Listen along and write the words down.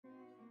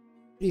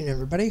Good evening,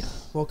 everybody.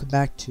 Welcome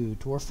back to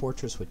Dwarf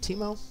Fortress with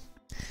Teemo.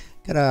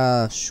 Got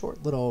a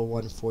short little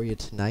one for you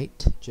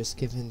tonight, just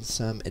giving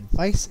some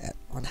advice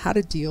on how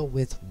to deal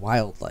with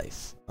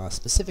wildlife,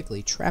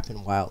 specifically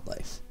trapping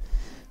wildlife.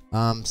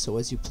 So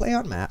as you play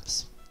on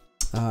maps,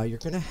 you're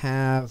going to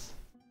have,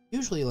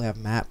 usually you'll have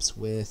maps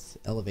with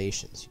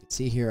elevations. You can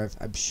see here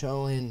I'm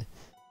showing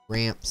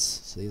ramps,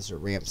 so these are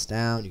ramps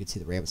down. You can see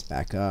the ramps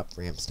back up,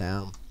 ramps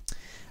down.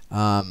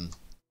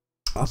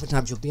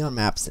 Oftentimes you'll be on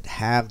maps that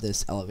have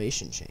this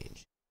elevation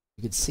change.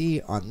 You can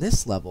see on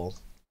this level,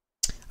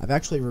 I've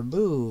actually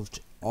removed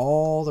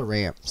all the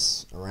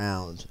ramps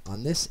around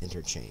on this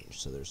interchange.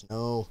 So there's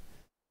no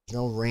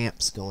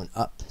ramps going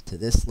up to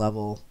this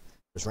level.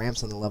 There's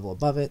ramps on the level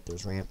above it,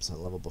 there's ramps on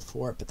the level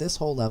before it, but this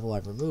whole level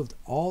I've removed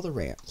all the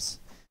ramps.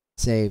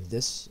 Save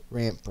this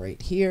ramp right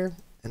here,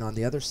 and on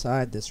the other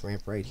side, this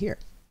ramp right here.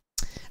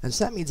 And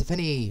so that means if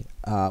any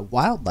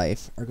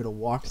wildlife are going to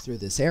walk through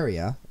this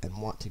area and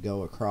want to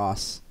go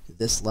across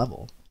this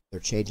level,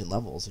 they're changing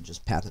levels and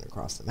just pathing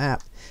across the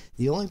map,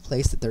 the only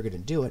place that they're going to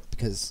do it,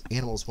 because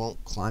animals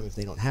won't climb if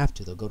they don't have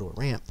to, they'll go to a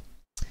ramp,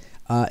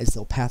 is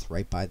they'll path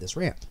right by this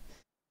ramp.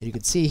 And you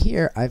can see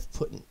here I've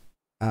put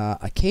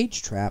a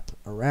cage trap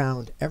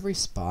around every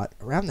spot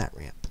around that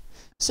ramp.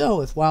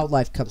 So if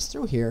wildlife comes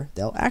through here,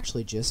 they'll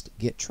actually just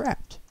get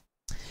trapped.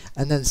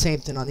 And then same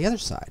thing on the other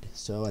side.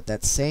 So at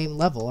that same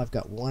level, I've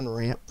got one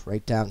ramp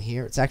right down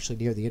here. It's actually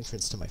near the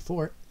entrance to my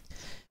fort.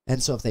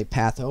 And so if they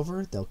path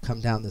over, they'll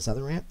come down this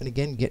other ramp and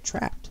again get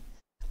trapped.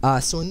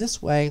 So in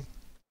this way,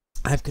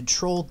 I've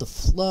controlled the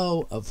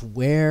flow of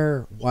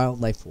where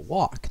wildlife will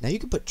walk. Now you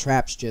can put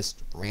traps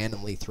just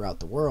randomly throughout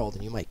the world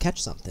and you might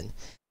catch something.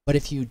 But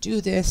if you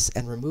do this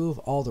and remove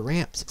all the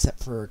ramps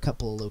except for a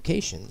couple of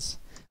locations,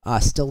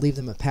 still leave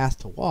them a path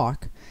to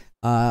walk,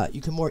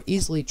 you can more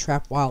easily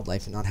trap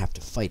wildlife and not have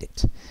to fight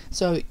it.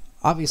 So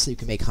obviously you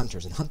can make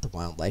hunters and hunt the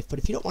wildlife, but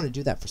if you don't want to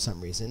do that for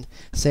some reason,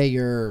 say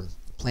you're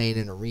playing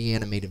in a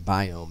reanimated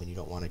biome and you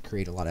don't want to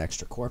create a lot of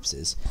extra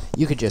corpses,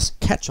 you could just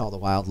catch all the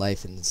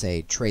wildlife and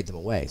say trade them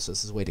away. So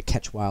this is a way to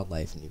catch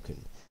wildlife, and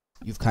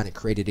you've kind of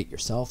created it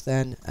yourself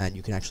then, and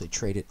you can actually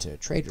trade it to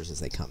traders as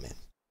they come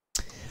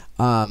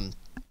in.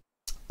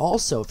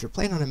 Also, if you're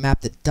playing on a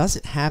map that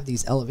doesn't have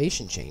these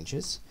elevation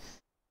changes,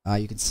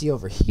 you can see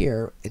over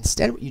here,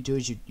 instead what you do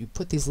is you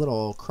put these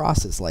little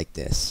crosses like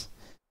this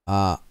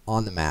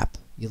on the map.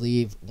 You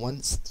leave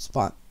one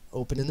spot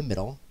open in the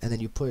middle, and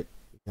then you put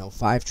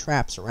 5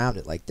 traps around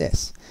it like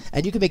this.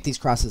 And you can make these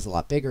crosses a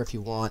lot bigger if you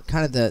want.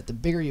 Kind of the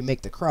bigger you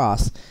make the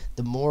cross,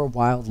 the more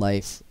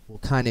wildlife will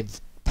kind of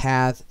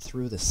path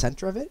through the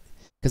center of it,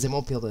 because they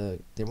won't be able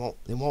to, they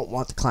won't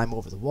want to climb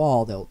over the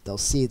wall. They'll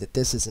see that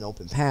this is an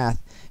open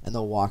path and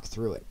they'll walk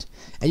through it.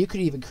 And you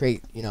could even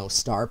create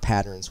star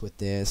patterns with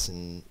this,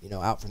 and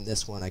out from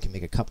this one I can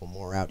make a couple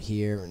more out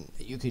here, and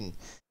you can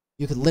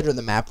litter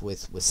the map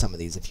with some of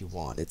these if you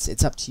want.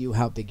 It's up to you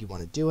how big you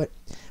want to do it,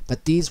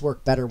 but these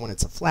work better when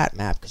it's a flat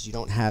map because you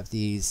don't have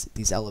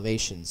these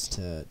elevations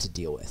to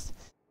deal with.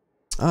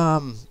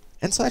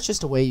 And so that's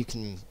just a way you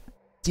can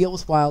deal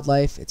with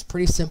wildlife. It's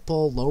pretty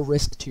simple, low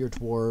risk to your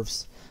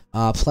dwarves.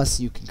 Plus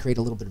you can create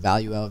a little bit of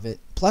value out of it.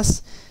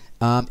 Plus,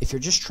 if you're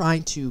just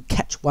trying to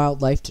catch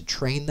wildlife to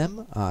train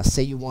them,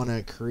 say you want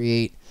to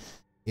create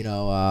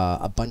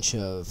a bunch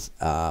of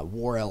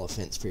war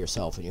elephants for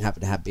yourself, and you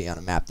happen to be on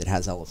a map that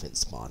has elephants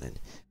spawning.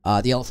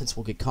 The elephants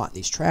will get caught in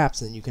these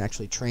traps, and then you can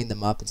actually train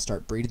them up and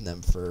start breeding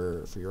them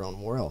for your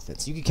own war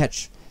elephants. You can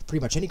catch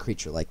pretty much any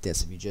creature like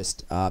this if you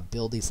just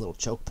build these little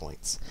choke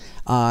points.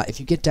 If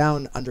you get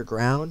down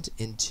underground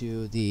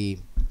into the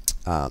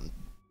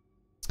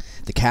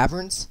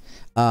caverns,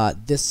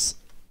 this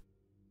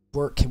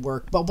can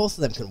work. Well, both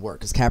of them can work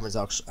because caverns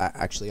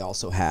actually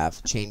also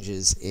have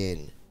changes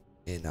in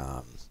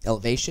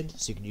elevation,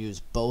 so you can use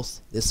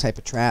both this type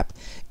of trap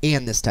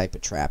and this type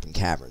of trap in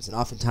caverns. And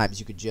oftentimes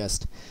you could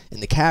just, in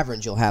the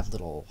caverns, you'll have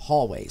little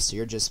hallways, so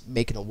you're just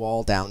making a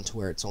wall down to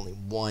where it's only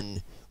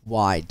one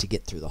wide to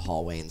get through the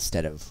hallway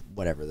instead of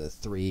whatever the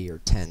 3 or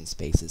 10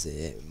 spaces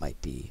it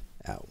might be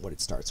what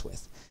it starts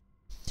with.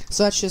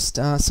 So that's just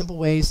simple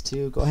ways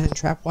to go ahead and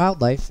trap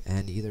wildlife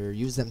and either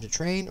use them to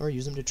train or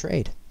use them to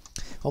trade.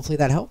 Hopefully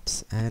that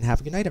helps, and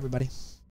have a good night, everybody.